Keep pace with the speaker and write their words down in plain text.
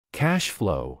Cash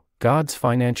Flow: God's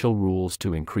Financial Rules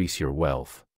to Increase Your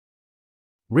Wealth.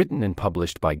 Written and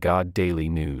published by God Daily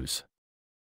News.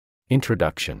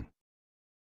 Introduction.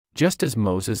 Just as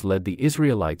Moses led the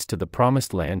Israelites to the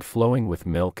promised land flowing with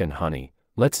milk and honey,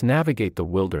 let's navigate the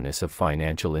wilderness of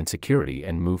financial insecurity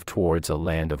and move towards a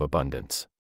land of abundance.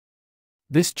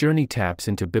 This journey taps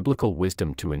into biblical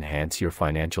wisdom to enhance your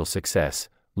financial success,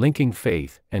 linking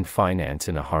faith and finance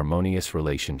in a harmonious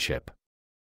relationship.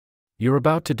 You're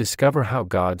about to discover how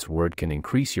God's Word can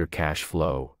increase your cash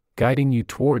flow, guiding you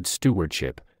towards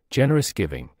stewardship, generous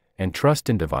giving, and trust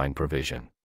in divine provision.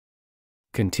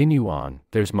 Continue on,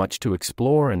 there's much to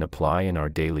explore and apply in our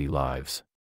daily lives.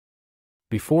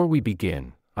 Before we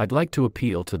begin, I'd like to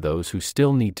appeal to those who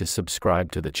still need to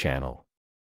subscribe to the channel.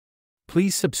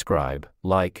 Please subscribe,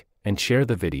 like, and share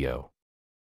the video.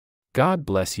 God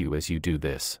bless you as you do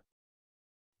this.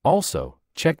 Also,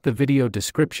 check the video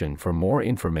description for more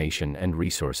information and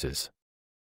resources.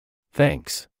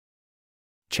 Thanks.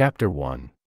 Chapter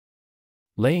 1.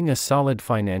 Laying a Solid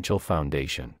Financial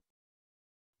Foundation.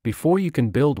 Before you can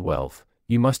build wealth,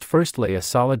 you must first lay a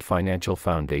solid financial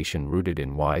foundation rooted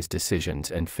in wise decisions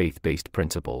and faith-based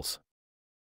principles.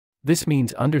 This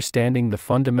means understanding the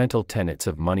fundamental tenets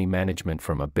of money management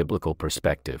from a biblical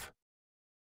perspective.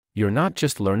 You're not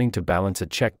just learning to balance a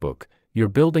checkbook, you're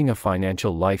building a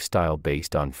financial lifestyle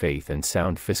based on faith and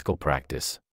sound fiscal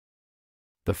practice.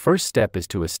 The first step is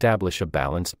to establish a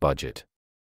balanced budget.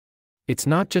 It's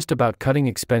not just about cutting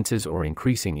expenses or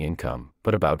increasing income,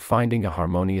 but about finding a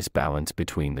harmonious balance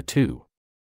between the two.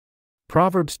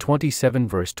 Proverbs 27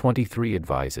 verse 23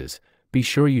 advises, "Be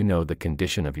sure you know the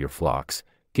condition of your flocks,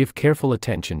 give careful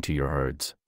attention to your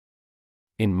herds."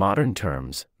 In modern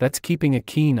terms, that's keeping a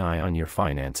keen eye on your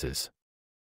finances.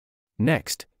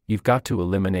 Next, you've got to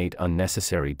eliminate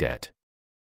unnecessary debt.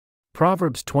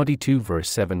 Proverbs 22 verse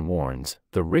 7 warns,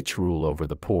 "The rich rule over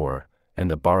the poor,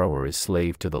 and the borrower is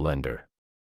slave to the lender."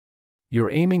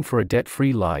 You're aiming for a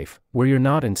debt-free life, where you're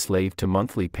not enslaved to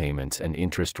monthly payments and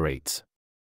interest rates.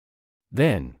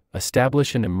 Then,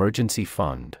 establish an emergency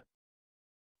fund.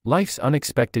 Life's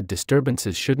unexpected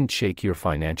disturbances shouldn't shake your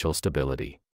financial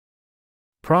stability.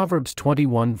 Proverbs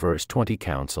 21 verse 20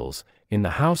 counsels, "In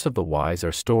the house of the wise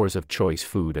are stores of choice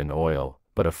food and oil,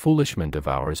 but a foolish man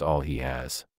devours all he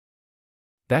has."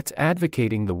 That's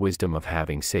advocating the wisdom of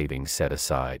having savings set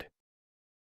aside.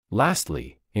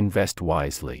 Lastly, invest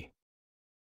wisely.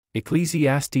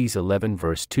 Ecclesiastes 11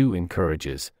 verse 2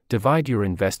 encourages, "Divide your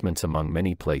investments among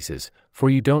many places,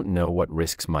 for you don't know what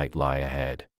risks might lie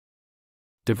ahead."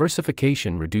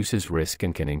 Diversification reduces risk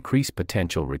and can increase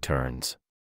potential returns.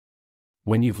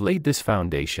 When you've laid this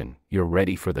foundation, you're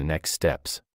ready for the next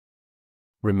steps.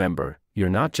 Remember,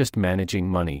 you're not just managing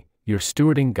money, you're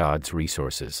stewarding God's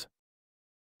resources.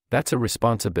 That's a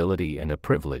responsibility and a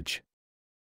privilege.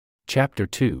 Chapter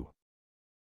 2.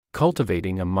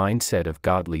 Cultivating a Mindset of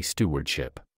Godly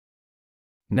Stewardship.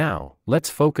 Now,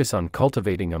 let's focus on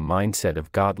cultivating a mindset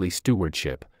of godly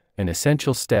stewardship, an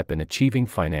essential step in achieving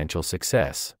financial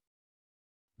success.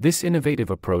 This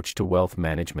innovative approach to wealth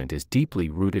management is deeply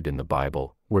rooted in the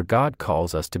Bible, where God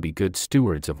calls us to be good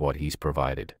stewards of what He's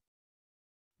provided.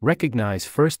 Recognize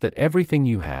first that everything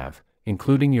you have,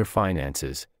 including your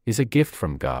finances, is a gift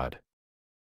from God.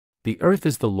 "The earth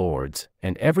is the Lord's,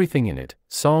 and everything in it,"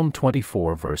 Psalm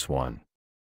 24 verse 1.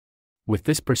 With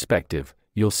this perspective,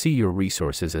 you'll see your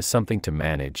resources as something to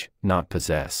manage, not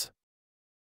possess.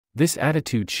 This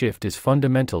attitude shift is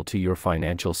fundamental to your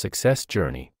financial success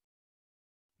journey.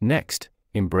 Next,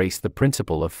 embrace the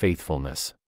principle of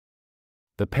faithfulness.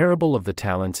 The parable of the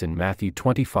talents in Matthew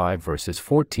 25 verses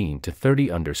 14 to 30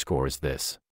 underscores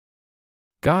this.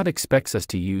 God expects us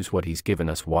to use what He's given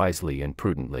us wisely and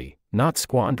prudently, not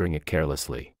squandering it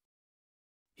carelessly.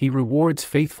 He rewards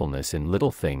faithfulness in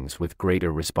little things with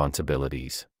greater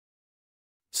responsibilities.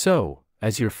 So,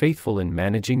 as you're faithful in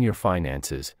managing your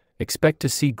finances, expect to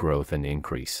see growth and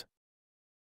increase.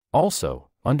 Also,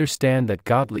 understand that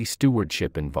godly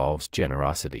stewardship involves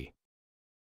generosity.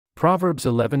 Proverbs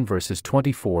 11 verses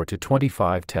 24 to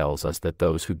 25 tells us that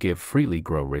those who give freely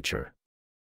grow richer.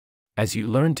 As you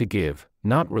learn to give,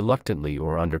 not reluctantly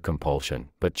or under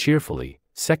compulsion, but cheerfully,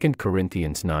 2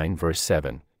 Corinthians 9 verse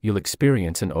 7, you'll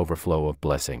experience an overflow of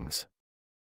blessings.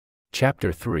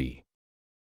 Chapter 3.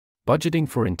 Budgeting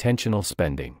for Intentional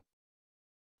Spending.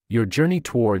 Your journey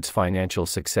towards financial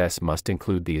success must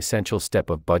include the essential step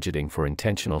of budgeting for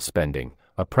intentional spending,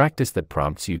 a practice that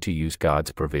prompts you to use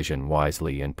God's provision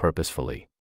wisely and purposefully.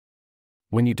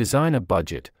 When you design a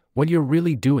budget, what you're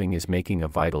really doing is making a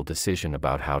vital decision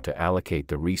about how to allocate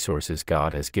the resources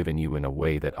God has given you in a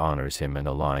way that honors Him and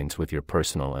aligns with your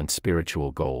personal and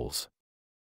spiritual goals.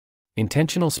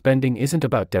 Intentional spending isn't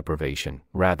about deprivation,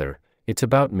 rather, it's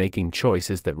about making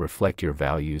choices that reflect your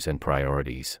values and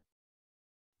priorities.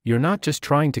 You're not just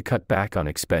trying to cut back on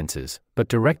expenses, but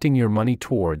directing your money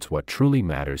towards what truly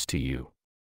matters to you.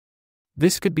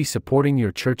 This could be supporting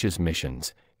your church's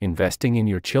missions, investing in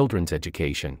your children's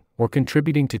education, or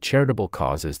contributing to charitable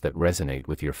causes that resonate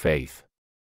with your faith.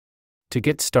 To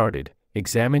get started,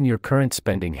 examine your current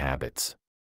spending habits.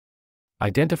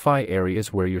 Identify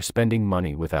areas where you're spending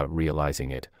money without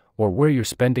realizing it, or where your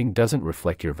spending doesn't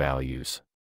reflect your values.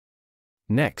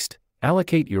 Next,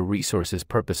 allocate your resources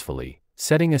purposefully,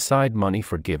 setting aside money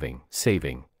for giving,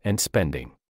 saving, and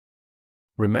spending.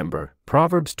 Remember,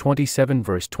 Proverbs 27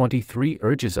 verse 23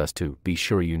 urges us to be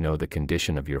sure you know the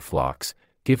condition of your flocks,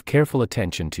 give careful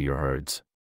attention to your herds.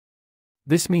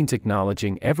 This means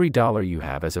acknowledging every dollar you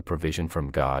have as a provision from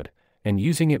God, and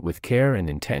using it with care and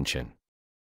intention.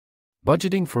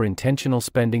 Budgeting for intentional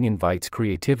spending invites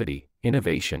creativity,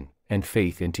 innovation, and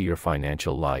faith into your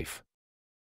financial life.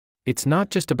 It's not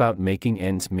just about making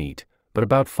ends meet, but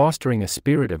about fostering a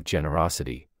spirit of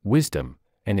generosity, wisdom,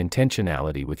 and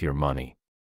intentionality with your money.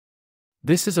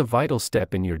 This is a vital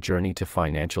step in your journey to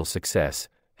financial success,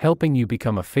 helping you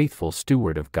become a faithful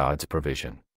steward of God's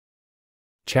provision.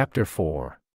 Chapter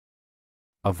 4.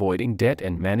 Avoiding debt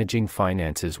and managing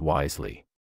finances wisely.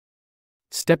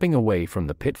 Stepping away from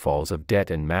the pitfalls of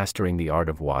debt and mastering the art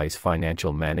of wise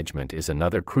financial management is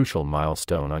another crucial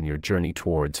milestone on your journey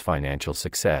towards financial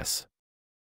success.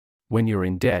 When you're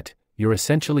in debt, you're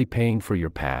essentially paying for your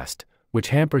past, which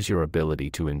hampers your ability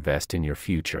to invest in your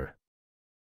future.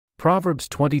 Proverbs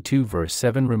 22 verse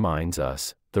 7 reminds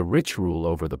us, "The rich rule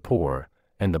over the poor,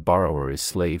 and the borrower is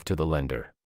slave to the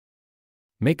lender."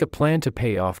 Make a plan to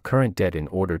pay off current debt in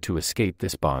order to escape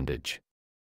this bondage.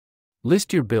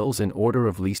 List your bills in order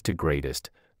of least to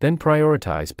greatest, then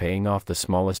prioritize paying off the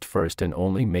smallest first and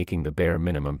only making the bare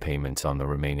minimum payments on the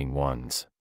remaining ones.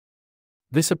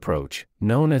 This approach,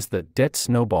 known as the debt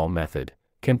snowball method,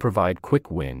 can provide quick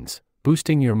wins,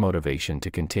 boosting your motivation to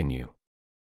continue.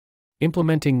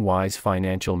 Implementing wise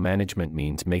financial management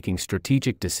means making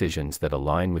strategic decisions that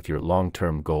align with your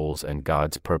long-term goals and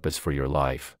God's purpose for your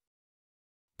life.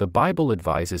 The Bible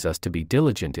advises us to be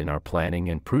diligent in our planning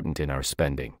and prudent in our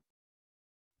spending.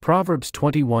 Proverbs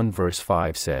 21 verse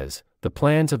 5 says, "The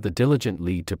plans of the diligent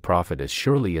lead to profit as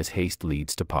surely as haste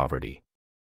leads to poverty."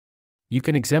 You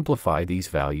can exemplify these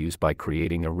values by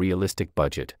creating a realistic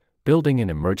budget, building an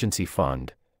emergency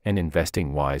fund, and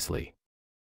investing wisely.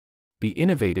 Be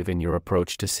innovative in your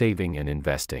approach to saving and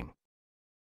investing.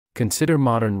 Consider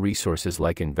modern resources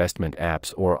like investment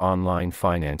apps or online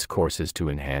finance courses to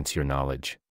enhance your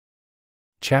knowledge.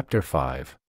 Chapter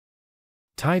 5.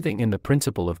 Tithing and the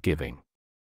Principle of Giving.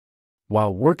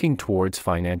 While working towards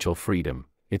financial freedom,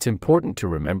 it's important to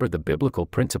remember the biblical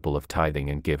principle of tithing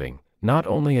and giving, not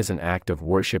only as an act of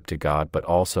worship to God but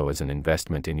also as an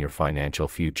investment in your financial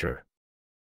future.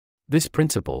 This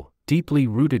principle, deeply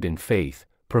rooted in faith,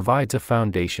 provides a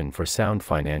foundation for sound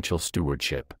financial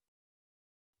stewardship.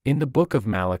 In the book of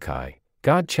Malachi,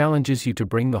 God challenges you to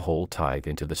bring the whole tithe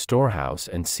into the storehouse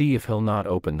and see if He'll not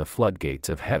open the floodgates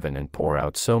of heaven and pour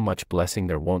out so much blessing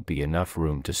there won't be enough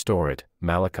room to store it.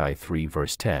 Malachi 3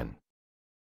 verse 10.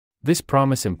 This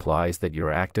promise implies that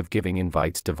your act of giving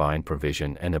invites divine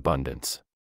provision and abundance.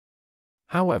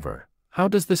 However, how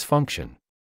does this function?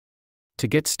 To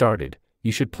get started,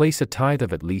 you should place a tithe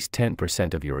of at least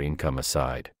 10% of your income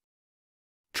aside.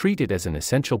 Treat it as an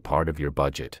essential part of your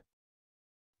budget.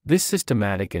 This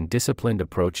systematic and disciplined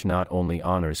approach not only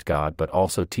honors God but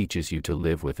also teaches you to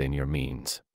live within your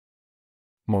means.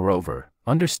 Moreover,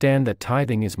 understand that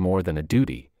tithing is more than a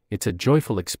duty, it's a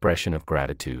joyful expression of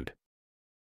gratitude.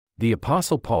 The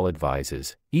Apostle Paul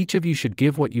advises, each of you should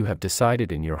give what you have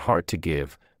decided in your heart to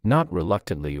give, not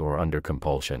reluctantly or under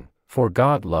compulsion, for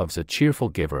God loves a cheerful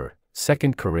giver.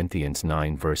 2 Corinthians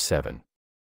 9 verse 7.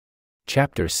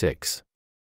 Chapter 6.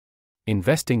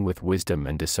 Investing with Wisdom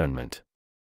and Discernment.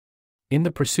 In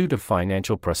the pursuit of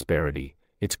financial prosperity,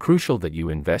 it's crucial that you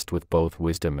invest with both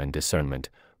wisdom and discernment,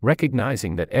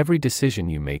 recognizing that every decision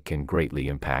you make can greatly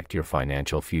impact your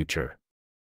financial future.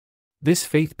 This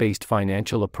faith-based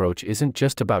financial approach isn't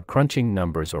just about crunching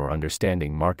numbers or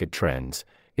understanding market trends,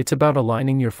 it's about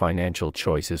aligning your financial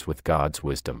choices with God's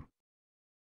wisdom.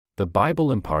 The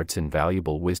Bible imparts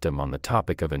invaluable wisdom on the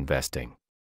topic of investing.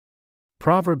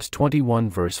 Proverbs 21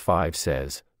 verse 5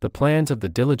 says, "The plans of the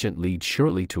diligent lead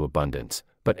surely to abundance,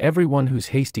 but everyone who's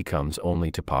hasty comes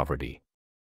only to poverty."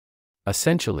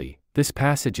 Essentially, this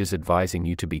passage is advising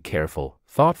you to be careful,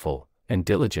 thoughtful, and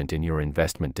diligent in your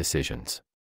investment decisions.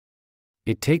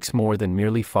 It takes more than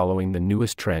merely following the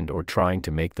newest trend or trying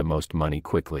to make the most money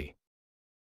quickly.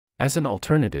 As an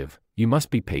alternative, you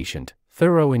must be patient,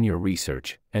 thorough in your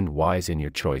research, and wise in your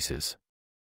choices.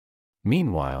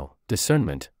 Meanwhile,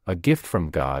 discernment, a gift from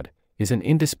God, is an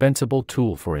indispensable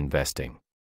tool for investing.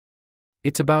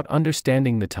 It's about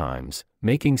understanding the times,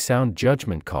 making sound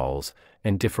judgment calls,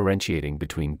 and differentiating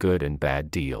between good and bad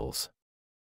deals.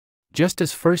 Just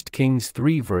as 1 Kings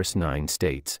 3 verse 9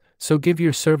 states, "So give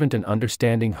your servant an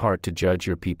understanding heart to judge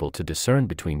your people, to discern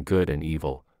between good and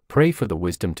evil. Pray for the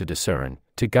wisdom to discern,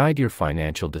 to guide your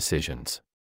financial decisions."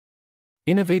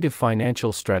 Innovative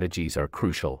financial strategies are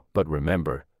crucial, but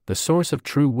remember, the source of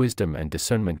true wisdom and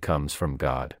discernment comes from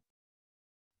God.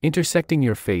 Intersecting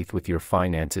your faith with your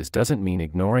finances doesn't mean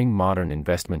ignoring modern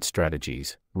investment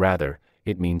strategies, rather,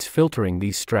 it means filtering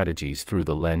these strategies through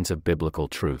the lens of biblical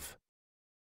truth.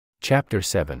 Chapter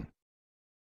 7.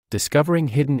 Discovering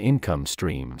Hidden Income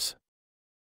Streams.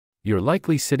 You're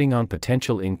likely sitting on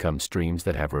potential income streams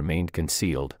that have remained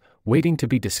concealed, waiting to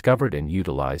be discovered and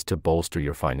utilized to bolster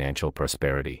your financial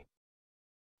prosperity.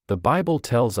 The Bible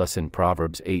tells us in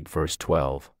Proverbs 8 verse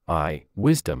 12, "I,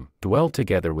 wisdom, dwell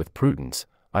together with prudence,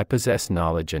 I possess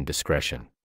knowledge and discretion."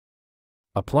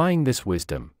 Applying this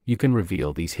wisdom, you can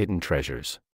reveal these hidden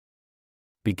treasures.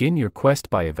 Begin your quest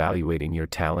by evaluating your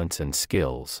talents and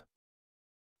skills.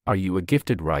 Are you a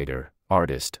gifted writer,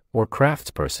 artist, or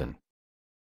craftsperson?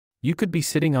 You could be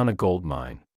sitting on a gold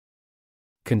mine.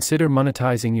 Consider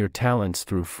monetizing your talents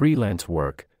through freelance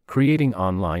work, creating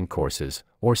online courses,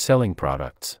 or selling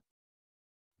products.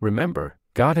 Remember,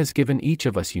 God has given each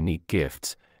of us unique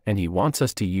gifts, and He wants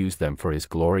us to use them for His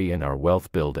glory and our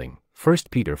wealth building. 1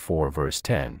 Peter 4 verse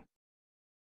 10.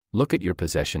 Look at your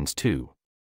possessions too.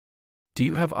 Do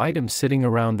you have items sitting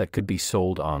around that could be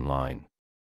sold online?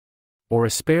 Or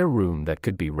a spare room that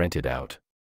could be rented out?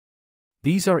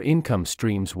 These are income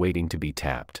streams waiting to be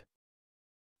tapped.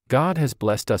 God has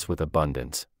blessed us with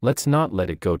abundance, let's not let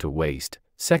it go to waste.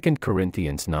 2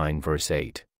 Corinthians 9 verse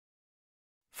 8.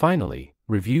 Finally,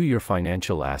 review your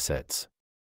financial assets.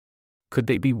 Could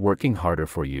they be working harder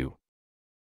for you?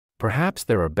 Perhaps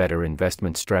there are better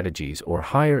investment strategies or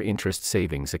higher interest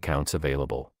savings accounts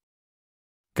available.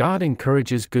 God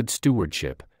encourages good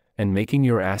stewardship, and making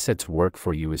your assets work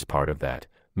for you is part of that.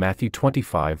 Matthew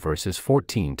 25 verses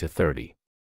 14 to 30.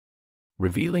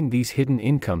 Revealing these hidden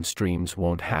income streams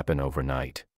won't happen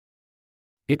overnight.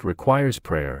 It requires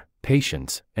prayer,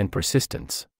 patience, and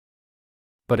persistence.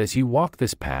 But as you walk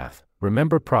this path,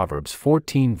 remember Proverbs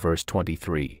 14 verse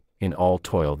 23, "In all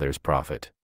toil there's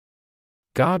profit."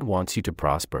 God wants you to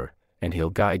prosper, and He'll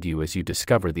guide you as you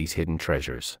discover these hidden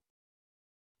treasures.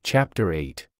 Chapter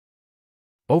 8.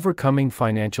 Overcoming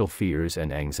Financial Fears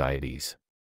and Anxieties.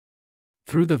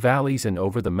 Through the valleys and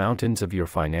over the mountains of your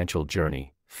financial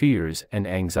journey, fears and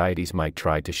anxieties might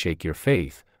try to shake your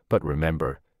faith, but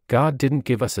remember, God didn't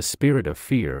give us a spirit of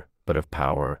fear, but of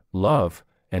power, love,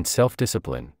 and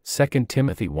self-discipline. 2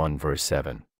 Timothy 1 verse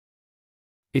 7.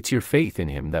 It's your faith in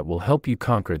Him that will help you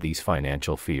conquer these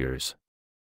financial fears.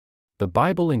 The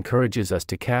Bible encourages us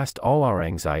to cast all our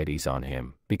anxieties on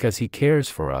Him, because He cares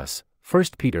for us.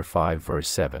 1 Peter 5 verse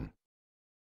 7.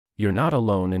 You're not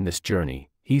alone in this journey,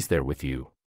 He's there with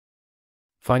you.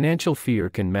 Financial fear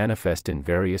can manifest in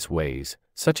various ways,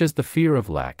 such as the fear of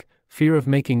lack, fear of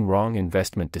making wrong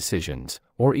investment decisions,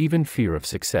 or even fear of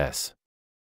success.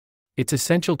 It's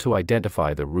essential to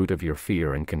identify the root of your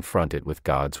fear and confront it with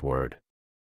God's Word.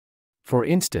 For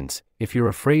instance, if you're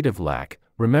afraid of lack,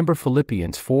 remember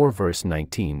Philippians 4 verse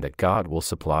 19 that God will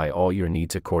supply all your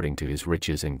needs according to His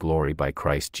riches in glory by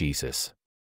Christ Jesus.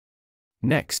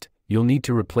 Next, you'll need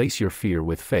to replace your fear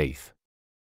with faith.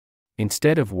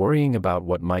 Instead of worrying about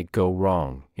what might go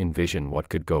wrong, envision what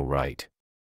could go right.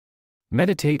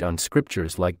 Meditate on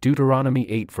scriptures like Deuteronomy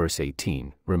 8 verse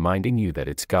 18, reminding you that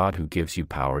it's God who gives you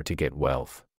power to get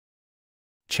wealth.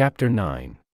 Chapter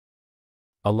 9.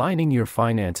 Aligning your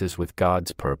finances with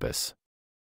God's purpose.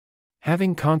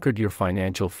 Having conquered your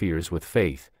financial fears with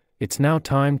faith, it's now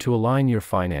time to align your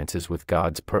finances with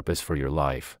God's purpose for your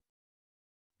life.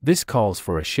 This calls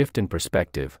for a shift in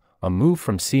perspective, a move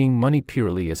from seeing money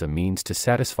purely as a means to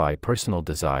satisfy personal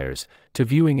desires, to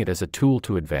viewing it as a tool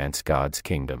to advance God's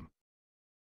kingdom.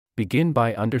 Begin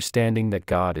by understanding that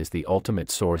God is the ultimate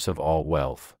source of all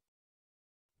wealth.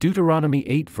 Deuteronomy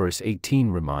 8 verse 18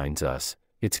 reminds us,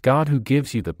 it's God who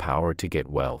gives you the power to get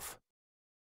wealth.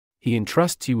 He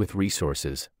entrusts you with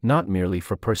resources, not merely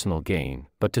for personal gain,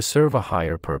 but to serve a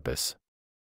higher purpose.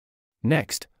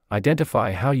 Next,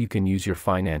 identify how you can use your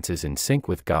finances in sync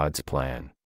with God's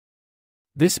plan.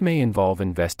 This may involve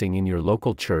investing in your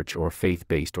local church or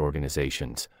faith-based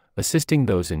organizations, assisting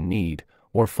those in need,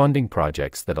 or funding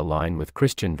projects that align with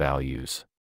Christian values.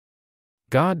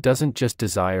 God doesn't just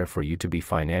desire for you to be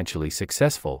financially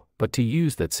successful, but to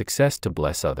use that success to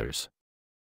bless others.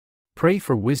 Pray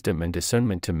for wisdom and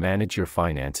discernment to manage your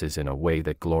finances in a way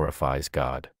that glorifies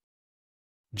God.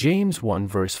 James 1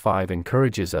 verse 5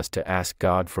 encourages us to ask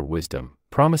God for wisdom,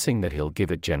 promising that He'll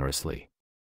give it generously.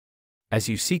 As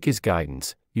you seek His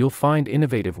guidance, you'll find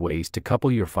innovative ways to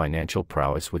couple your financial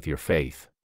prowess with your faith.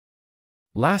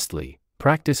 Lastly,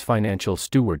 practice financial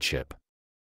stewardship.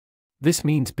 This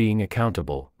means being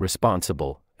accountable,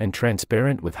 responsible, and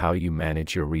transparent with how you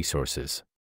manage your resources.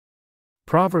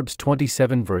 Proverbs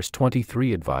 27 verse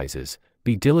 23 advises,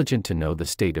 "Be diligent to know the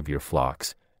state of your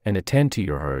flocks, and attend to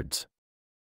your herds."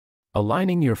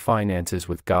 Aligning your finances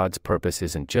with God's purpose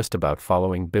isn't just about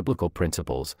following biblical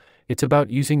principles, it's about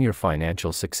using your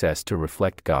financial success to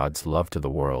reflect God's love to the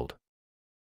world.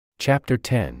 Chapter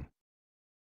 10.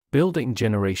 Building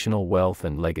Generational Wealth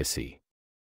and Legacy.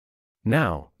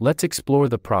 Now, let's explore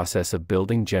the process of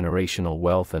building generational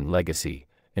wealth and legacy,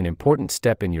 an important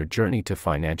step in your journey to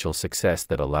financial success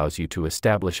that allows you to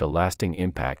establish a lasting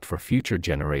impact for future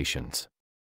generations.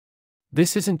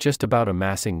 This isn't just about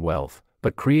amassing wealth,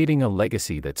 but creating a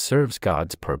legacy that serves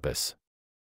God's purpose.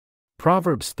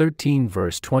 Proverbs 13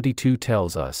 verse 22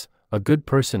 tells us, "A good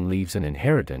person leaves an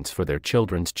inheritance for their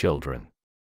children's children."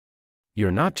 You're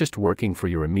not just working for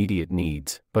your immediate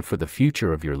needs, but for the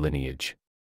future of your lineage.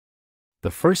 The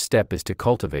first step is to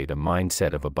cultivate a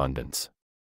mindset of abundance.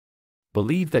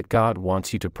 Believe that God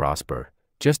wants you to prosper,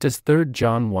 just as 3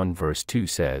 John 1 verse 2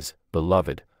 says,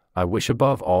 "Beloved, I wish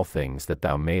above all things that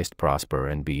thou mayest prosper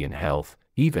and be in health,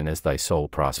 even as thy soul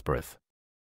prospereth."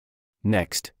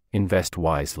 Next, invest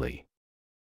wisely.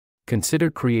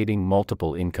 Consider creating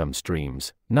multiple income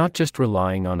streams, not just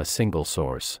relying on a single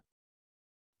source.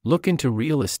 Look into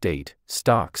real estate,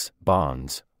 stocks,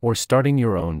 bonds, or starting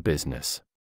your own business.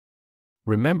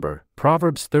 Remember,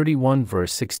 Proverbs 31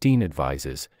 verse 16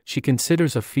 advises, "She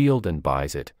considers a field and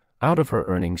buys it, out of her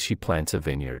earnings she plants a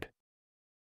vineyard."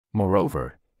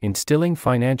 Moreover, instilling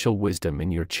financial wisdom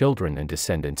in your children and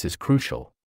descendants is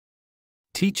crucial.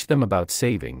 Teach them about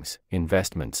savings,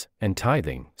 investments, and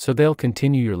tithing, so they'll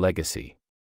continue your legacy.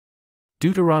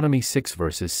 Deuteronomy 6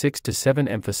 verses 6 to 7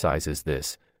 emphasizes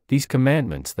this, "These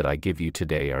commandments that I give you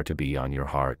today are to be on your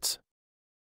hearts.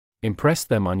 Impress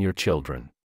them on your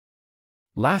children."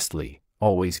 Lastly,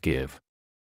 always give.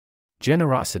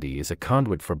 Generosity is a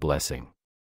conduit for blessing.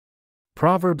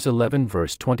 Proverbs 11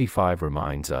 verse 25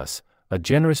 reminds us, "A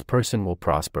generous person will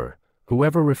prosper,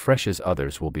 whoever refreshes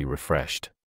others will be refreshed."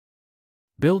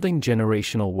 Building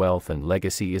generational wealth and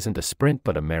legacy isn't a sprint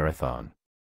but a marathon.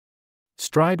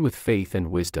 Stride with faith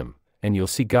and wisdom, and you'll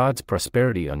see God's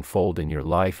prosperity unfold in your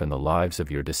life and the lives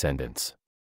of your descendants.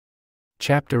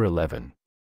 Chapter 11.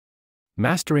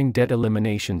 Mastering Debt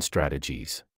Elimination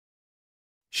Strategies.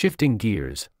 Shifting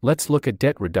gears, let's look at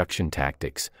debt reduction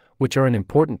tactics, which are an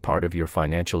important part of your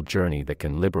financial journey that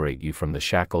can liberate you from the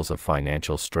shackles of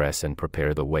financial stress and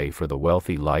prepare the way for the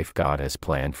wealthy life God has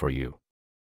planned for you.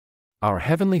 Our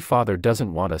Heavenly Father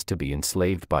doesn't want us to be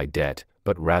enslaved by debt,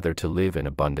 but rather to live in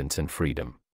abundance and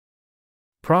freedom.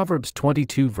 Proverbs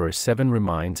 22 verse 7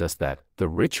 reminds us that, "The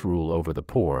rich rule over the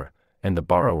poor, and the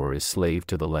borrower is slave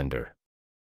to the lender."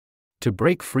 To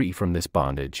break free from this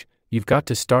bondage, you've got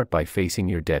to start by facing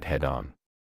your debt head-on.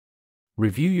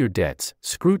 Review your debts,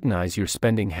 scrutinize your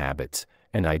spending habits,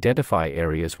 and identify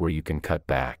areas where you can cut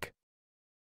back.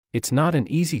 It's not an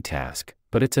easy task,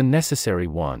 but it's a necessary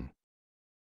one.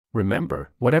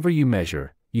 Remember, whatever you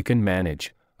measure, you can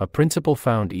manage, a principle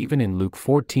found even in Luke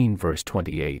 14 verse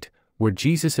 28, where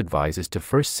Jesus advises to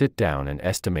first sit down and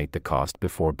estimate the cost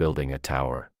before building a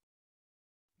tower.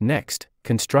 Next,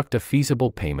 construct a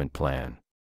feasible payment plan.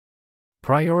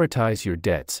 Prioritize your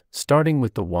debts, starting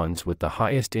with the ones with the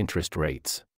highest interest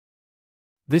rates.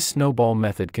 This snowball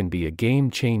method can be a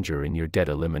game changer in your debt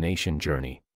elimination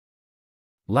journey.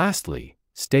 Lastly,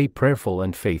 stay prayerful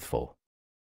and faithful.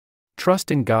 Trust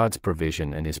in God's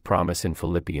provision and His promise in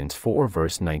Philippians 4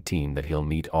 verse 19 that He'll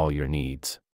meet all your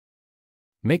needs.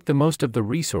 Make the most of the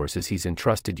resources He's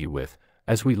entrusted you with,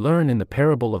 as we learn in the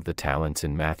parable of the talents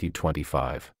in Matthew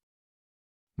 25.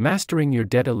 Mastering your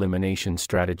debt elimination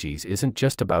strategies isn't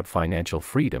just about financial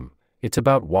freedom, it's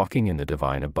about walking in the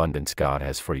divine abundance God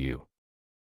has for you.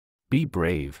 Be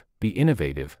brave, be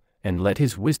innovative, and let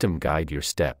His wisdom guide your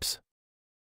steps.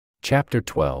 Chapter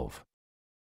 12.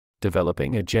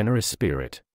 Developing a Generous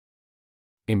Spirit.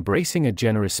 Embracing a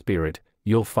generous spirit,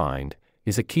 you'll find,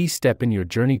 is a key step in your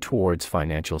journey towards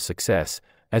financial success,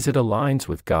 as it aligns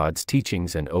with God's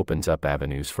teachings and opens up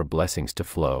avenues for blessings to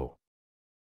flow.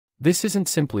 This isn't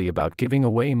simply about giving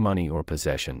away money or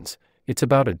possessions, It's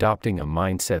about adopting a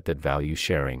mindset that values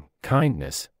sharing,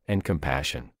 kindness, and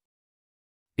compassion.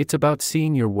 It's about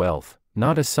seeing your wealth,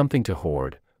 not as something to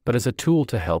hoard, but as a tool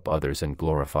to help others and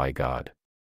glorify God.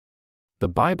 The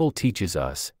Bible teaches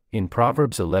us, in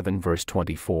Proverbs 11 verse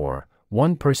 24,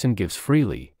 one person gives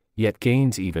freely, yet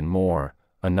gains even more,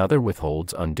 another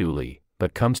withholds unduly,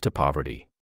 but comes to poverty.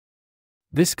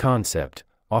 This concept,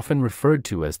 often referred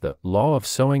to as the law of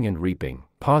sowing and reaping,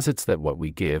 posits that what we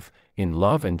give, in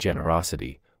love and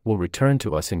generosity, will return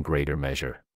to us in greater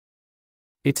measure.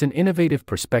 It's an innovative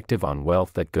perspective on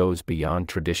wealth that goes beyond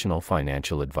traditional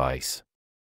financial advice.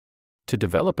 To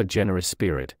develop a generous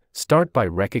spirit, start by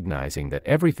recognizing that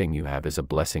everything you have is a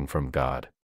blessing from God.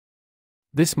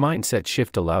 This mindset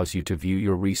shift allows you to view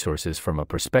your resources from a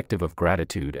perspective of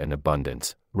gratitude and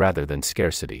abundance, rather than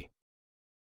scarcity.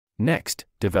 Next,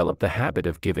 develop the habit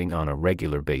of giving on a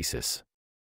regular basis.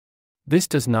 This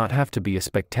does not have to be a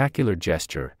spectacular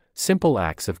gesture. Simple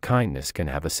acts of kindness can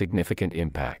have a significant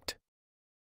impact.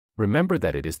 Remember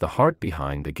that it is the heart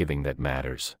behind the giving that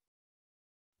matters.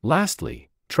 Lastly,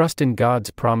 trust in God's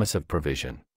promise of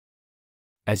provision.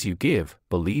 As you give,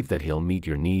 believe that He'll meet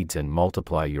your needs and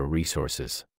multiply your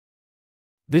resources.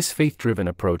 This faith-driven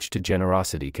approach to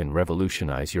generosity can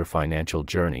revolutionize your financial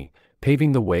journey,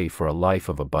 paving the way for a life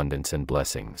of abundance and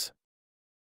blessings.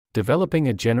 Developing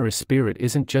a generous spirit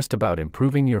isn't just about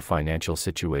improving your financial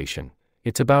situation,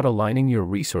 it's about aligning your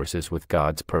resources with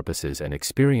God's purposes and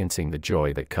experiencing the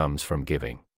joy that comes from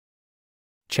giving.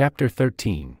 Chapter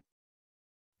 13.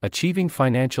 Achieving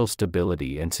financial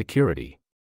stability and security.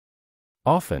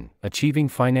 Often, achieving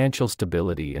financial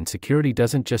stability and security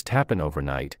doesn't just happen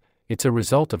overnight, it's a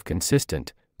result of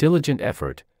consistent, diligent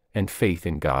effort, and faith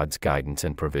in God's guidance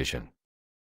and provision.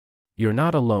 You're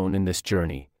not alone in this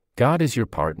journey. God is your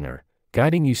partner,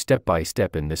 guiding you step by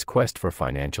step in this quest for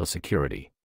financial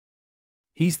security.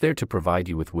 He's there to provide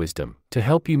you with wisdom, to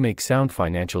help you make sound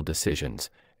financial decisions,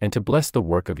 and to bless the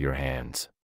work of your hands.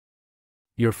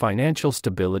 Your financial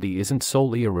stability isn't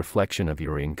solely a reflection of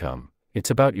your income, it's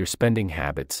about your spending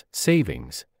habits,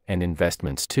 savings, and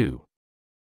investments too.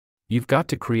 You've got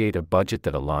to create a budget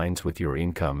that aligns with your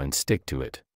income and stick to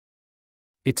it.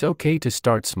 It's okay to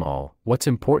start small, what's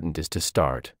important is to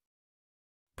start.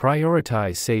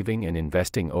 Prioritize saving and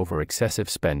investing over excessive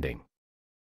spending.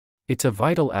 It's a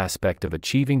vital aspect of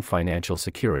achieving financial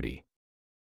security.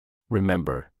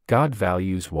 Remember, God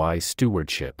values wise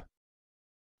stewardship.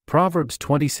 Proverbs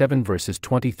 27 verses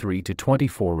 23 to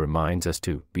 24 reminds us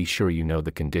to be sure you know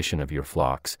the condition of your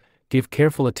flocks, give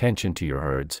careful attention to your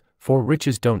herds, for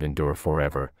riches don't endure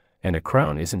forever, and a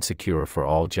crown isn't secure for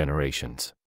all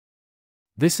generations.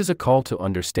 This is a call to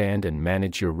understand and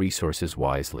manage your resources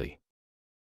wisely.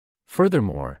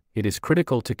 Furthermore, it is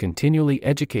critical to continually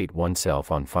educate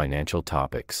oneself on financial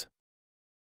topics.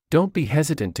 Don't be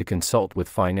hesitant to consult with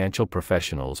financial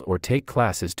professionals or take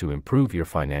classes to improve your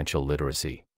financial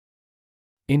literacy.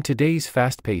 In today's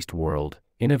fast-paced world,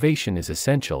 innovation is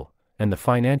essential, and the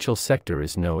financial sector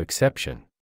is no exception.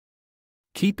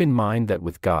 Keep in mind that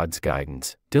with God's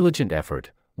guidance, diligent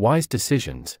effort, wise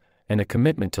decisions, and a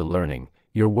commitment to learning,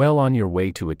 you're well on your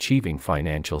way to achieving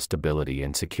financial stability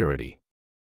and security.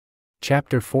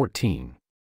 Chapter 14.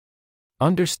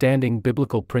 Understanding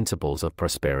Biblical Principles of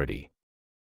Prosperity.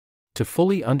 To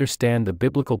fully understand the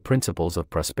biblical principles of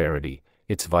prosperity,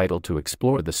 it's vital to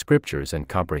explore the scriptures and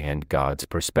comprehend God's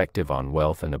perspective on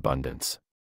wealth and abundance.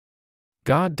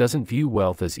 God doesn't view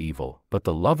wealth as evil, but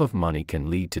the love of money can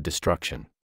lead to destruction.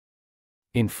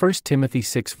 In 1 Timothy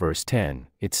 6 verse 10,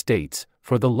 it states,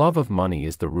 "For the love of money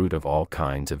is the root of all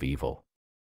kinds of evil."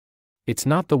 It's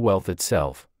not the wealth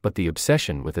itself, but the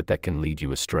obsession with it that can lead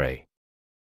you astray.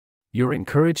 You're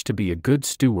encouraged to be a good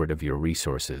steward of your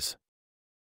resources.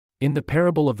 In the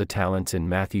parable of the talents in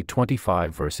Matthew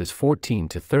 25 verses 14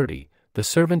 to 30, the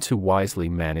servants who wisely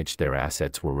managed their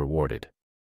assets were rewarded.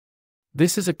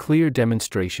 This is a clear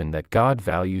demonstration that God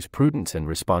values prudence and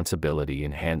responsibility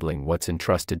in handling what's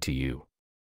entrusted to you.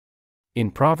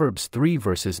 In Proverbs 3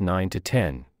 verses 9 to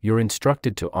 10, you're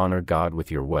instructed to honor God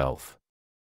with your wealth.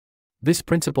 This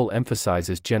principle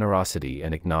emphasizes generosity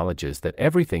and acknowledges that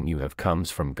everything you have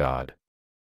comes from God.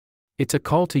 It's a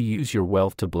call to use your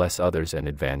wealth to bless others and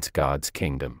advance God's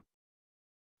kingdom.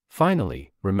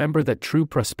 Finally, remember that true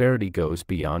prosperity goes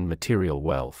beyond material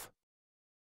wealth.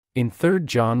 In 3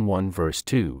 John 1 verse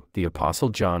 2, the Apostle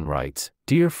John writes,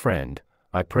 "Dear friend,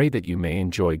 I pray that you may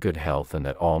enjoy good health and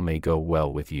that all may go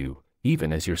well with you,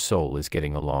 even as your soul is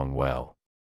getting along well."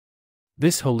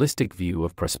 This holistic view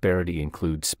of prosperity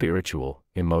includes spiritual,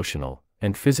 emotional,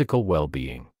 and physical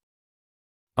well-being.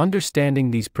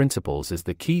 Understanding these principles is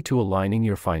the key to aligning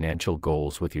your financial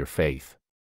goals with your faith.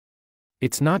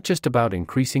 It's not just about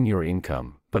increasing your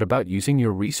income, but about using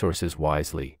your resources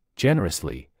wisely,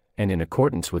 generously, and in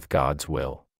accordance with God's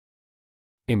will.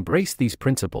 Embrace these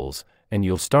principles, and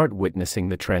you'll start witnessing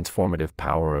the transformative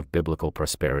power of biblical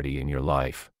prosperity in your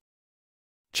life.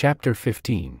 Chapter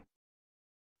 15.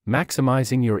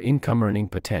 Maximizing your income earning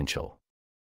potential.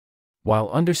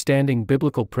 While understanding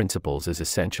biblical principles is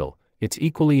essential, it's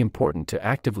equally important to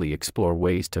actively explore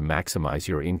ways to maximize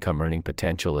your income earning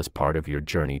potential as part of your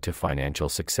journey to financial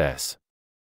success.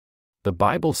 The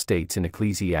Bible states in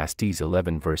Ecclesiastes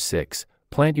 11 verse 6,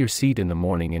 "Plant your seed in the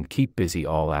morning and keep busy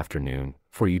all afternoon,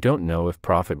 for you don't know if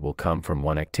profit will come from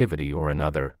one activity or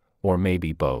another, or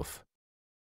maybe both."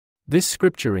 This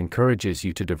scripture encourages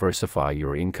you to diversify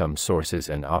your income sources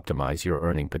and optimize your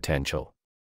earning potential.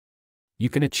 You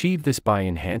can achieve this by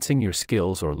enhancing your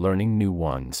skills or learning new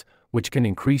ones, which can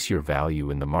increase your value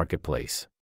in the marketplace.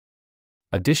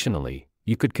 Additionally,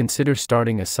 you could consider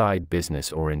starting a side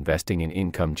business or investing in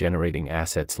income-generating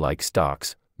assets like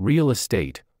stocks, real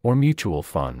estate, or mutual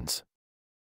funds.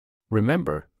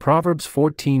 Remember, Proverbs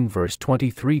 14 verse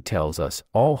 23 tells us,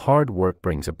 "All hard work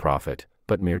brings a profit,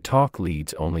 but mere talk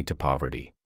leads only to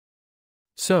poverty."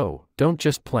 So, don't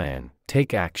just plan,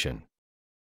 take action.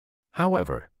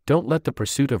 However, don't let the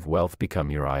pursuit of wealth become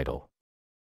your idol.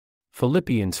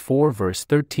 Philippians 4 verse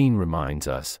 13 reminds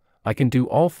us, "I can do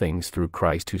all things through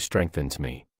Christ who strengthens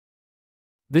me."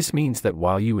 This means that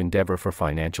while you endeavor for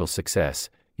financial success,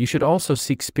 you should also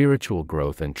seek spiritual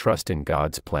growth and trust in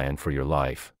God's plan for your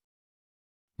life.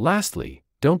 Lastly,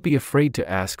 don't be afraid to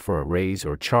ask for a raise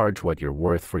or charge what you're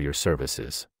worth for your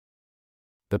services.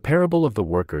 The parable of the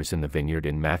workers in the vineyard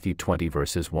in Matthew 20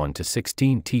 verses 1 to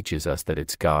 16 teaches us that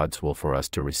it's God's will for us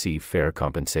to receive fair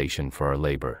compensation for our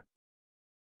labor.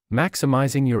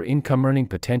 Maximizing your income earning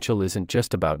potential isn't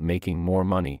just about making more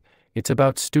money, it's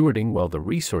about stewarding well the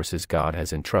resources God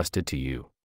has entrusted to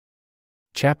you.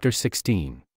 Chapter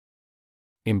 16.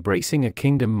 Embracing a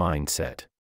kingdom mindset.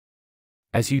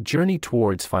 As you journey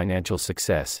towards financial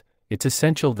success, it's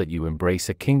essential that you embrace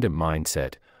a kingdom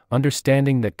mindset,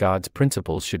 understanding that God's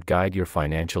principles should guide your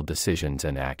financial decisions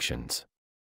and actions.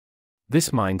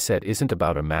 This mindset isn't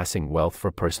about amassing wealth for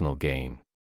personal gain.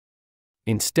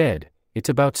 Instead, it's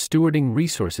about stewarding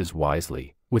resources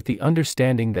wisely, with the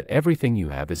understanding that everything you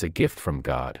have is a gift from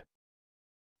God.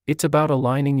 It's about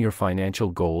aligning your financial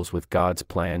goals with God's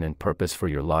plan and purpose for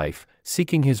your life,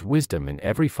 seeking His wisdom in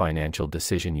every financial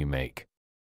decision you make.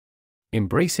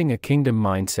 Embracing a kingdom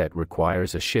mindset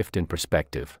requires a shift in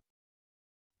perspective.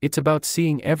 It's about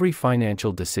seeing every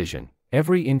financial decision,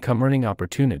 every income-earning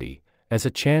opportunity, as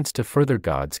a chance to further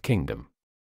God's kingdom.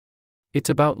 It's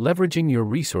about leveraging your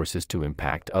resources to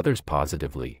impact others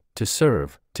positively, to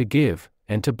serve, to give,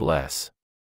 and to bless.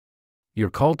 You're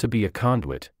called to be a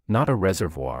conduit, not a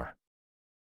reservoir.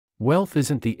 Wealth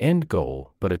isn't the end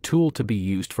goal, but a tool to be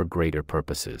used for greater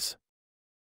purposes.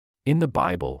 In the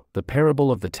Bible, the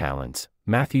parable of the talents,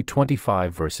 Matthew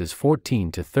 25 verses 14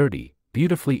 to 30,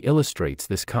 beautifully illustrates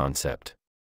this concept.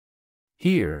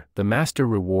 Here, the master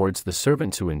rewards the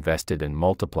servants who invested and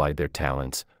multiplied their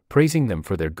talents, praising them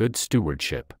for their good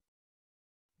stewardship.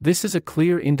 This is a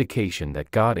clear indication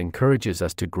that God encourages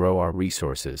us to grow our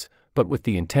resources, but with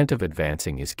the intent of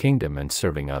advancing His kingdom and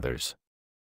serving others.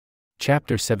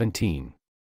 Chapter 17.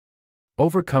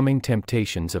 Overcoming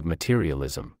temptations of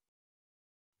materialism.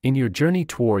 In your journey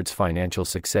towards financial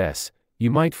success,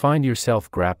 you might find yourself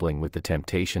grappling with the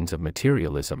temptations of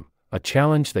materialism, a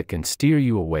challenge that can steer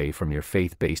you away from your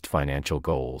faith-based financial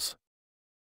goals.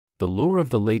 The lure of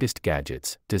the latest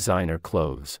gadgets, designer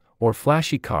clothes, or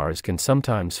flashy cars can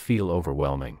sometimes feel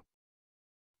overwhelming.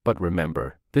 But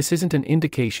remember, this isn't an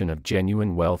indication of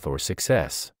genuine wealth or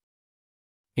success.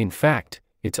 In fact,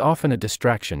 it's often a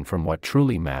distraction from what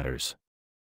truly matters.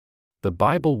 The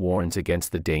Bible warns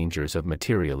against the dangers of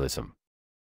materialism.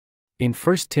 In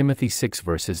 1 Timothy 6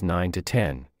 verses 9 to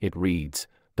 10, it reads,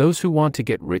 "Those who want to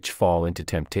get rich fall into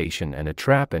temptation and a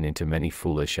trap and into many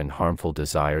foolish and harmful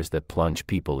desires that plunge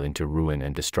people into ruin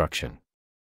and destruction.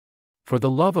 For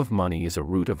the love of money is a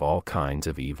root of all kinds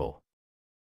of evil."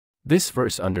 This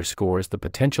verse underscores the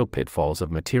potential pitfalls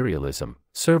of materialism,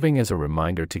 serving as a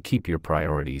reminder to keep your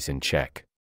priorities in check.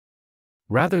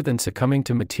 Rather than succumbing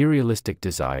to materialistic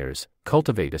desires,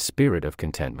 cultivate a spirit of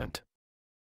contentment.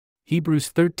 Hebrews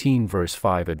 13 verse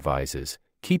 5 advises,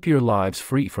 "Keep your lives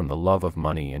free from the love of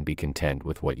money and be content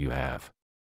with what you have."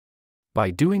 By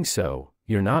doing so,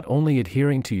 you're not only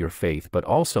adhering to your faith but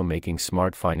also making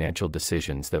smart financial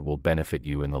decisions that will benefit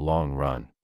you in the long run.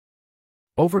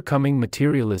 Overcoming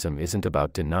materialism isn't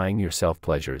about denying yourself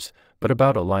pleasures, but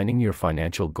about aligning your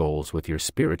financial goals with your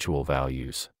spiritual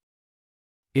values.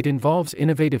 It involves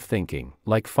innovative thinking,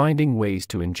 like finding ways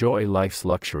to enjoy life's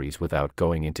luxuries without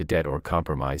going into debt or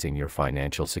compromising your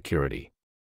financial security.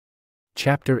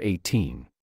 Chapter 18.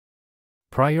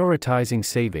 Prioritizing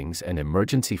Savings and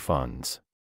Emergency Funds.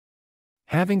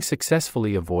 Having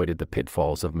successfully avoided the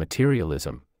pitfalls of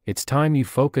materialism, it's time you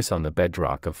focus on the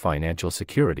bedrock of financial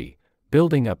security,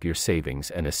 building up your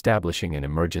savings and establishing an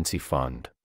emergency fund.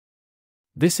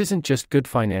 This isn't just good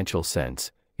financial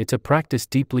sense, it's a practice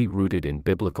deeply rooted in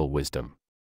biblical wisdom.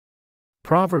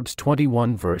 Proverbs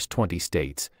 21 verse 20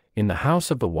 states, "In the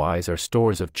house of the wise are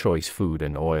stores of choice food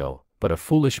and oil, but a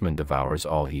foolish man devours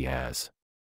all he has."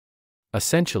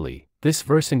 Essentially, this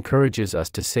verse encourages us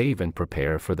to save and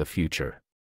prepare for the future.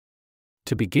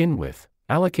 To begin with,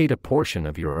 allocate a portion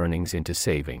of your earnings into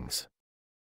savings.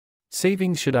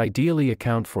 Savings should ideally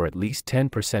account for at least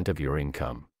 10% of your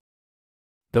income.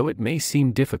 Though it may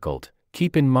seem difficult,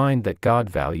 keep in mind that God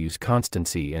values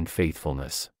constancy and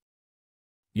faithfulness.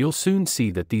 You'll soon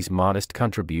see that these modest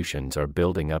contributions are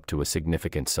building up to a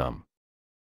significant sum.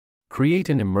 Create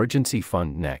an emergency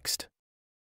fund next.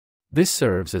 This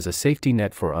serves as a safety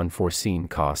net for unforeseen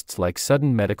costs like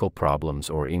sudden medical problems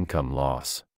or income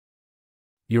loss.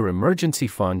 Your emergency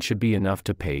fund should be enough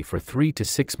to pay for 3 to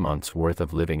 6 months' worth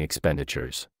of living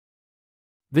expenditures.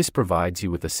 This provides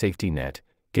you with a safety net,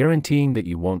 guaranteeing that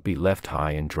you won't be left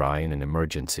high and dry in an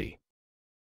emergency.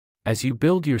 As you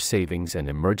build your savings and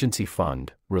emergency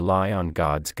fund, rely on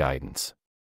God's guidance.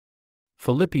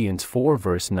 Philippians 4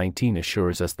 verse 19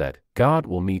 assures us that God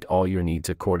will meet all your needs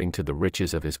according to the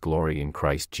riches of His glory in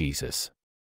Christ Jesus.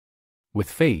 With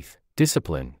faith,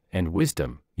 discipline, and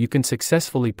wisdom, you can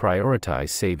successfully prioritize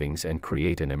savings and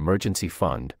create an emergency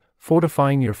fund,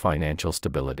 fortifying your financial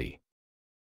stability.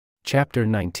 Chapter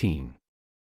 19.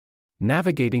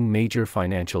 Navigating Major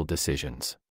Financial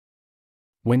Decisions.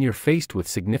 When you're faced with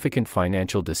significant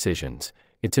financial decisions,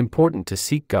 it's important to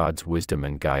seek God's wisdom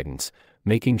and guidance,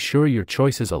 making sure your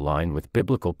choices align with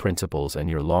biblical principles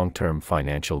and your long-term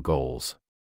financial goals.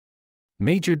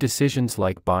 Major decisions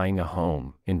like buying a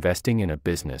home, investing in a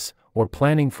business, or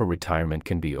planning for retirement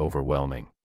can be overwhelming.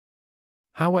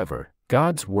 However,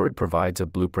 God's Word provides a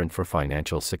blueprint for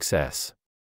financial success.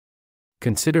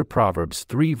 Consider Proverbs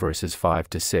 3 verses 5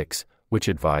 to 6, which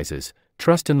advises,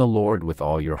 "Trust in the Lord with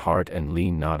all your heart and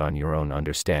lean not on your own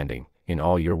understanding, in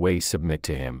all your ways submit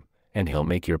to Him, and He'll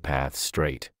make your paths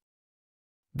straight."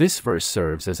 This verse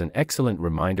serves as an excellent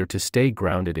reminder to stay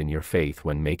grounded in your faith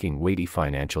when making weighty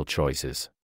financial choices.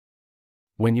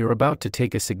 When you're about to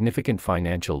take a significant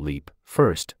financial leap,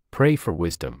 first, pray for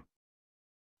wisdom.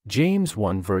 James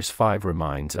 1 verse 5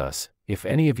 reminds us, "If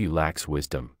any of you lacks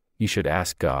wisdom, you should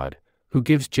ask God, who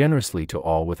gives generously to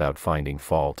all without finding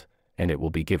fault, and it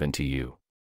will be given to you."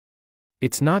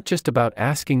 It's not just about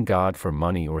asking God for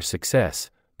money or success,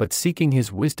 but seeking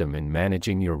His wisdom in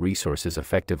managing your resources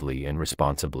effectively and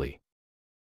responsibly.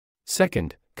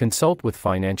 Second, consult with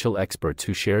financial experts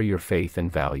who share your faith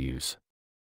and values.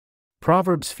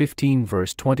 Proverbs 15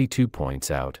 verse 22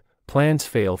 points out, "Plans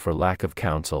fail for lack of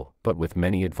counsel, but with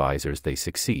many advisors they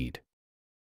succeed."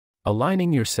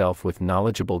 Aligning yourself with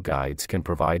knowledgeable guides can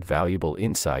provide valuable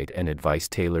insight and advice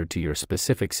tailored to your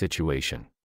specific situation.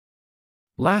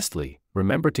 Lastly,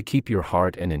 remember to keep your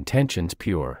heart and intentions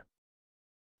pure.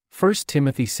 1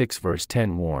 Timothy 6 verse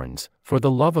 10 warns, "For the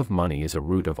love of money is a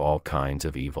root of all kinds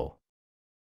of evil."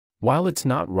 While it's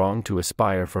not wrong to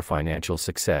aspire for financial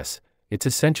success, it's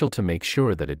essential to make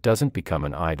sure that it doesn't become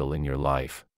an idol in your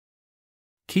life.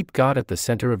 Keep God at the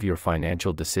center of your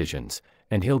financial decisions,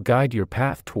 and He'll guide your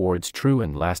path towards true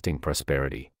and lasting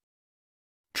prosperity.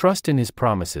 Trust in His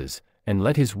promises, and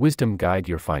let His wisdom guide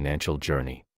your financial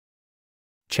journey.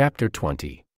 Chapter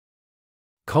 20.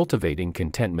 Cultivating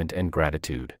Contentment and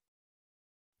Gratitude.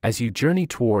 As you journey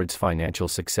towards financial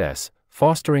success,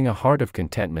 fostering a heart of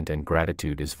contentment and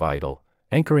gratitude is vital,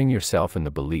 anchoring yourself in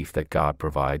the belief that God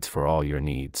provides for all your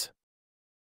needs.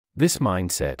 This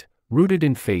mindset, rooted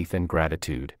in faith and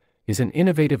gratitude, is an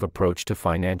innovative approach to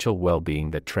financial well-being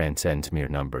that transcends mere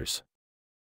numbers.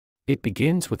 It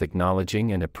begins with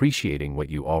acknowledging and appreciating what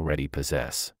you already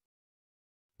possess.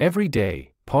 Every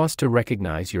day, pause to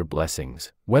recognize your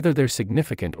blessings, whether they're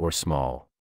significant or small.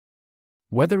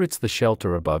 Whether it's the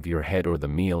shelter above your head or the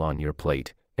meal on your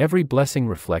plate, every blessing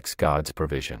reflects God's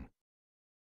provision.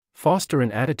 Foster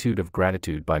an attitude of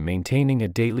gratitude by maintaining a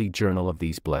daily journal of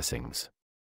these blessings.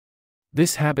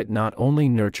 This habit not only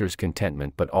nurtures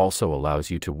contentment but also allows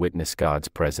you to witness God's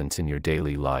presence in your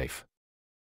daily life.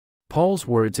 Paul's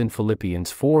words in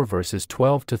Philippians 4 verses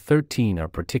 12 to 13 are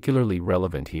particularly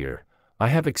relevant here. "I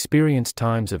have experienced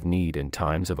times of need and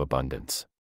times of abundance.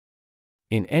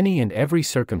 In any and every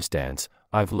circumstance,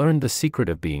 I've learned the secret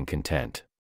of being content.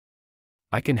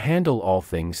 I can handle all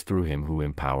things through Him who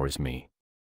empowers me.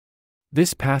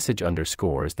 This passage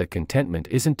underscores that contentment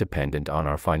isn't dependent on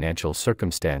our financial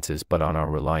circumstances but on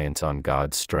our reliance on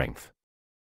God's strength.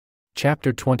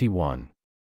 Chapter 21.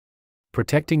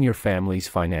 Protecting your family's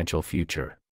financial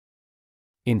future.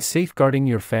 In safeguarding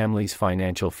your family's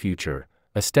financial future,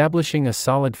 establishing a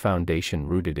solid foundation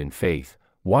rooted in faith,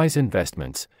 wise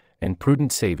investments, and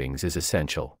prudent savings is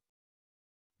essential.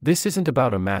 This isn't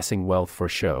about amassing wealth for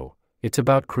show, it's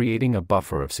about creating a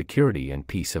buffer of security and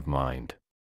peace of mind.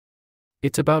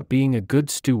 It's about being a good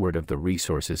steward of the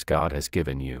resources God has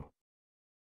given you.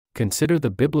 Consider the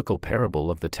biblical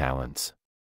parable of the talents.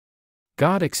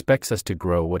 God expects us to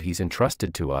grow what He's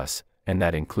entrusted to us, and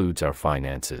that includes our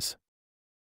finances.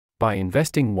 By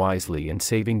investing wisely and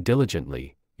saving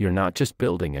diligently, you're not just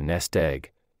building a nest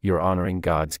egg, you're honoring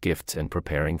God's gifts and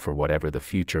preparing for whatever the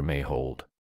future may hold.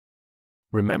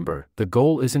 Remember, the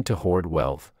goal isn't to hoard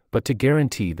wealth, but to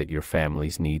guarantee that your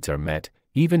family's needs are met,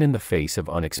 even in the face of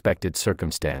unexpected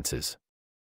circumstances.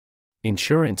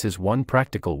 Insurance is one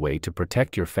practical way to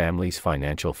protect your family's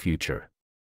financial future.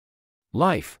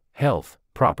 Life, health,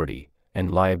 property,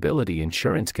 and liability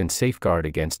insurance can safeguard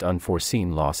against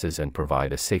unforeseen losses and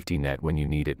provide a safety net when you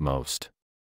need it most.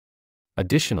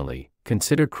 Additionally,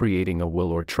 consider creating a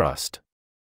will or trust.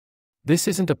 This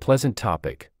isn't a pleasant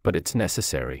topic, but it's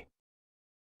necessary.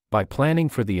 By planning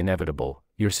for the inevitable,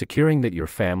 you're securing that your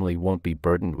family won't be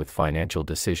burdened with financial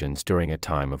decisions during a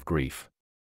time of grief.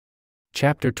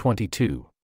 Chapter 22.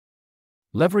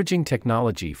 Leveraging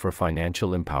technology for financial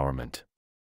empowerment.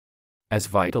 As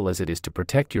vital as it is to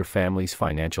protect your family's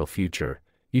financial future,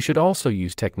 you should also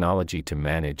use technology to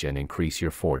manage and increase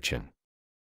your fortune.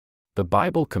 The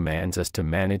Bible commands us to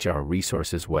manage our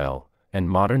resources well, and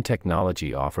modern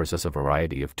technology offers us a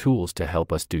variety of tools to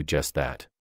help us do just that.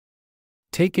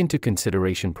 Take into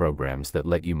consideration programs that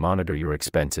let you monitor your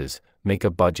expenses, make a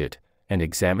budget, and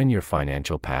examine your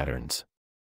financial patterns.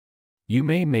 You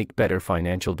may make better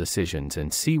financial decisions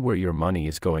and see where your money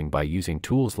is going by using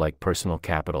tools like Personal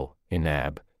Capital,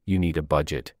 INAB, You Need a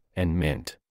Budget, and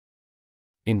Mint.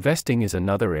 Investing is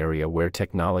another area where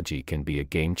technology can be a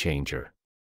game changer.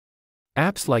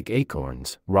 Apps like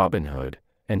Acorns, Robinhood,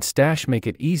 and Stash make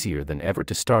it easier than ever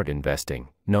to start investing,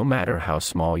 no matter how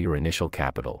small your initial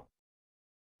capital.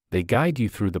 They guide you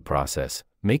through the process,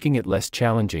 making it less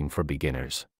challenging for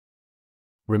beginners.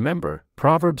 Remember,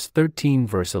 Proverbs 13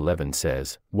 verse 11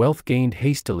 says, "Wealth gained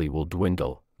hastily will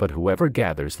dwindle, but whoever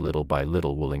gathers little by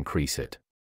little will increase it."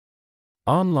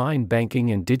 Online banking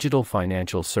and digital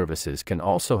financial services can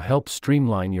also help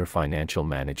streamline your financial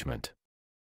management.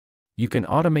 You can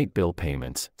automate bill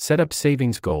payments, set up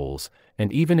savings goals,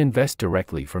 and even invest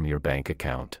directly from your bank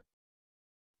account.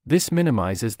 This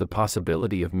minimizes the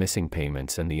possibility of missing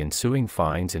payments and the ensuing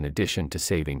fines in addition to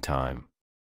saving time.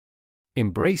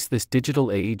 Embrace this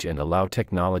digital age and allow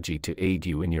technology to aid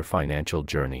you in your financial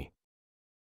journey.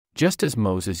 Just as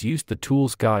Moses used the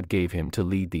tools God gave him to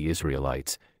lead the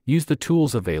Israelites, use the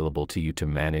tools available to you to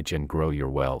manage and grow your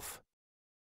wealth.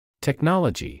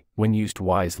 Technology, when used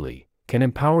wisely, can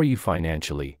empower you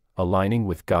financially, aligning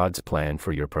with God's plan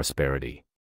for your prosperity.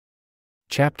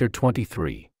 Chapter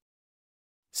 23.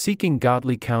 Seeking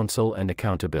godly counsel and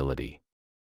accountability.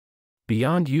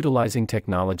 Beyond utilizing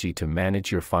technology to manage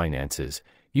your finances,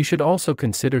 you should also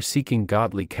consider seeking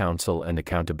godly counsel and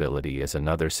accountability as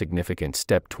another significant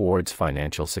step towards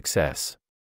financial success.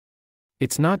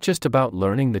 It's not just about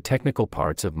learning the technical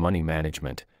parts of money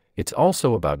management, it's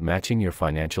also about matching your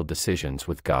financial decisions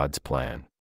with God's plan.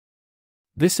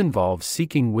 This involves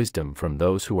seeking wisdom from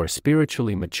those who are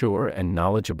spiritually mature and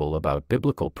knowledgeable about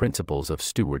biblical principles of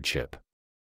stewardship.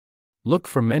 Look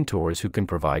for mentors who can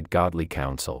provide godly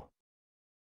counsel.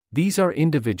 These are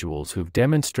individuals who've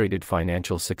demonstrated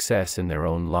financial success in their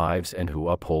own lives and who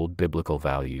uphold biblical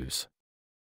values.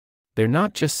 They're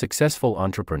not just successful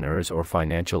entrepreneurs or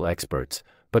financial experts,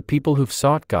 but people who've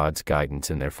sought God's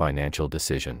guidance in their financial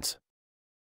decisions.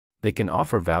 They can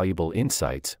offer valuable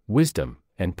insights, wisdom,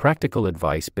 and practical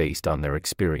advice based on their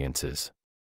experiences.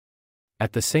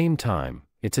 At the same time,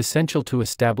 it's essential to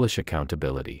establish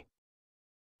accountability.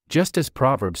 Just as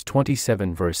Proverbs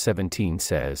 27 verse 17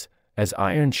 says, "As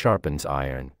iron sharpens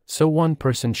iron, so one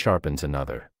person sharpens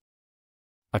another."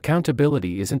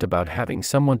 Accountability isn't about having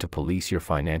someone to police your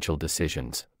financial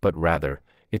decisions, but rather,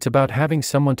 it's about having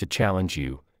someone to challenge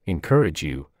you, encourage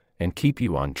you, and keep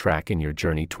you on track in your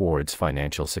journey towards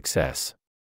financial success.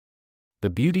 The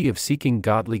beauty of seeking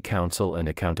godly counsel and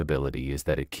accountability is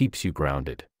that it keeps you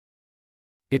grounded.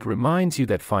 It reminds you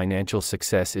that financial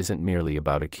success isn't merely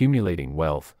about accumulating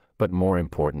wealth, but more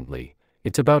importantly,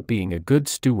 it's about being a good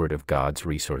steward of God's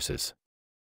resources.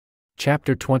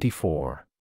 Chapter 24.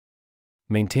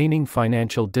 Maintaining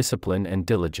financial discipline and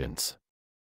diligence.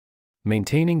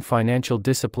 Maintaining financial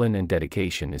discipline and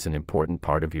dedication is an important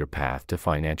part of your path to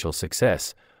financial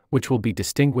success, which will be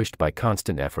distinguished by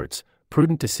constant efforts,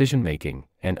 prudent decision-making,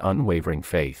 and unwavering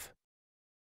faith.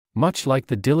 Much like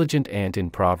the diligent ant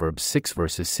in Proverbs 6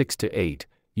 verses 6 to 8,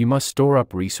 you must store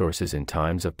up resources in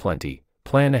times of plenty,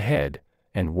 plan ahead,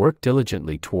 and work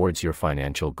diligently towards your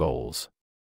financial goals.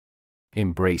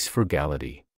 Embrace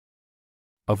frugality.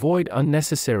 Avoid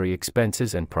unnecessary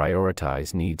expenses and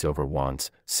prioritize needs over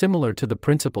wants, similar to the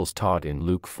principles taught in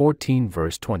Luke 14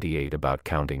 verse 28 about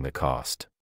counting the cost.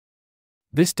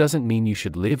 This doesn't mean you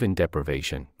should live in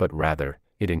deprivation, but rather,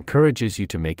 it encourages you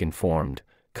to make informed,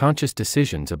 conscious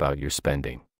decisions about your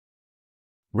spending.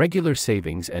 Regular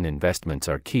savings and investments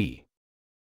are key.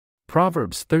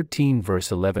 Proverbs 13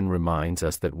 verse 11 reminds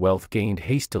us that wealth gained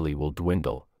hastily will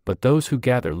dwindle, but those who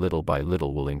gather little by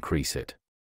little will increase it.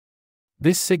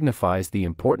 This signifies the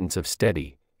importance of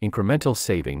steady, incremental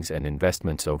savings and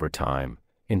investments over time,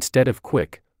 instead of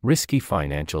quick, risky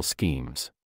financial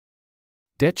schemes.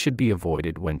 Debt should be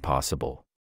avoided when possible.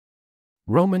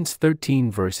 Romans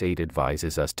 13 verse 8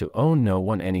 advises us to owe no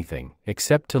one anything,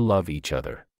 except to love each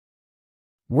other.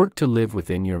 Work to live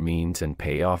within your means and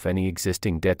pay off any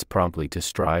existing debts promptly to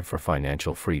strive for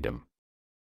financial freedom.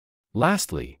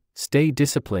 Lastly, stay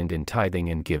disciplined in tithing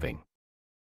and giving.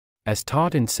 As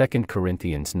taught in 2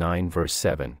 Corinthians 9 verse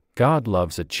 7, God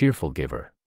loves a cheerful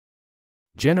giver.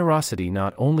 Generosity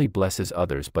not only blesses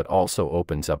others but also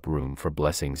opens up room for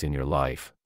blessings in your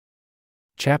life.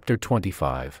 Chapter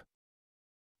 25.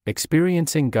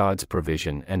 Experiencing God's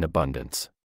provision and abundance.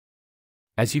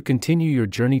 As you continue your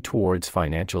journey towards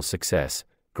financial success,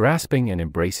 grasping and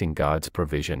embracing God's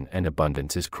provision and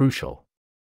abundance is crucial.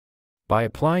 By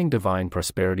applying divine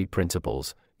prosperity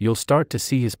principles, you'll start to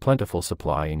see His plentiful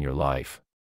supply in your life.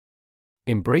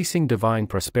 Embracing divine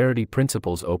prosperity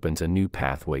principles opens a new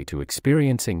pathway to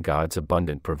experiencing God's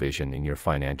abundant provision in your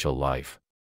financial life.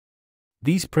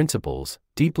 These principles,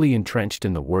 deeply entrenched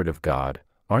in the Word of God,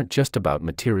 aren't just about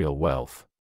material wealth.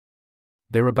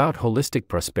 They're about holistic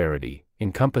prosperity,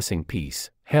 encompassing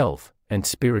peace, health, and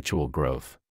spiritual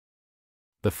growth.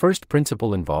 The first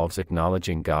principle involves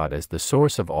acknowledging God as the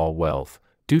source of all wealth,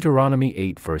 Deuteronomy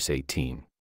 8 verse 18.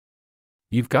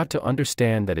 You've got to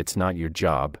understand that it's not your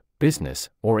job, business,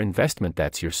 or investment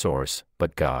that's your source,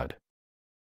 but God.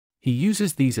 He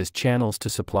uses these as channels to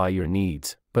supply your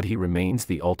needs, but He remains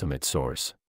the ultimate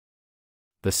source.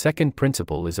 The second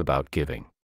principle is about giving.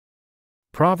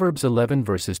 Proverbs 11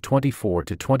 verses 24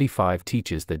 to 25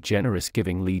 teaches that generous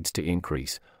giving leads to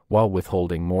increase, while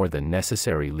withholding more than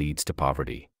necessary leads to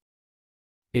poverty.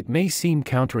 It may seem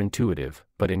counterintuitive,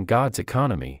 but in God's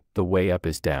economy, the way up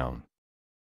is down.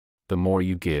 The more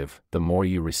you give, the more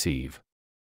you receive.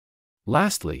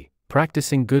 Lastly,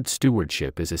 practicing good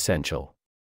stewardship is essential.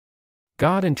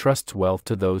 God entrusts wealth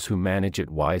to those who manage it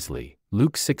wisely,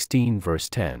 Luke 16 verse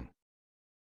 10.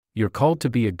 You're called to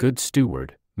be a good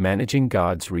steward, managing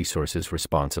God's resources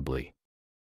responsibly.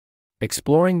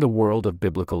 Exploring the world of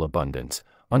biblical abundance,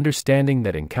 understanding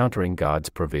that encountering God's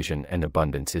provision and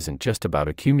abundance isn't just about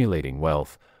accumulating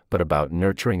wealth, but about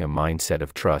nurturing a mindset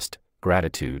of trust,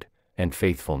 gratitude, and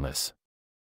faithfulness.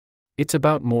 It's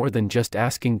about more than just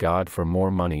asking God for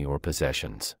more money or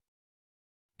possessions.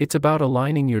 It's about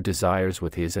aligning your desires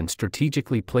with His and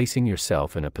strategically placing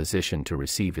yourself in a position to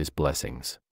receive His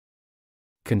blessings.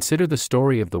 Consider the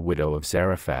story of the widow of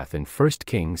Zarephath in 1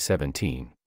 Kings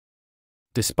 17.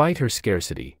 Despite her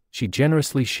scarcity, she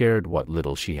generously shared what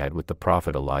little she had with the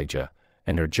prophet Elijah,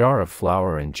 and her jar of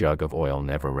flour and jug of oil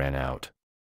never ran out.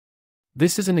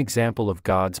 This is an example of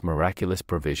God's miraculous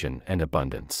provision and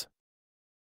abundance.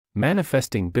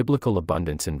 Manifesting biblical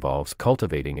abundance involves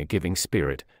cultivating a giving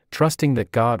spirit, trusting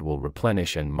that God will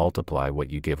replenish and multiply what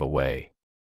you give away.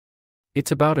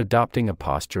 It's about adopting a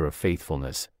posture of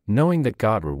faithfulness, knowing that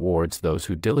God rewards those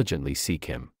who diligently seek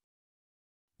Him.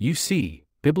 You see,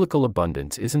 biblical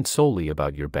abundance isn't solely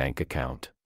about your bank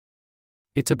account.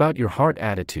 It's about your heart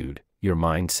attitude, your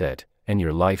mindset, and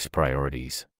your life's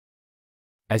priorities.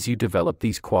 As you develop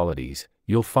these qualities,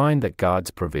 you'll find that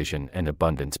God's provision and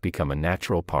abundance become a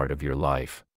natural part of your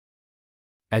life.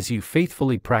 As you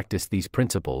faithfully practice these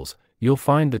principles, you'll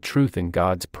find the truth in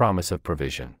God's promise of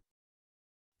provision.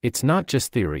 It's not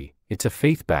just theory, it's a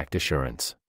faith-backed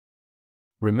assurance.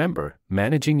 Remember,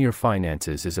 managing your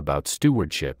finances is about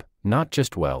stewardship, not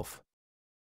just wealth.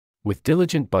 With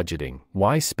diligent budgeting,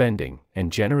 wise spending,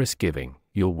 and generous giving,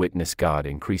 you'll witness God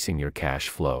increasing your cash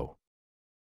flow.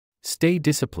 Stay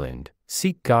disciplined,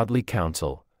 seek godly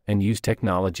counsel, and use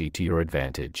technology to your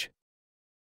advantage.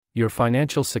 Your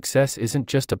financial success isn't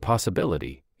just a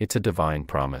possibility, it's a divine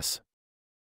promise.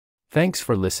 Thanks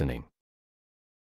for listening.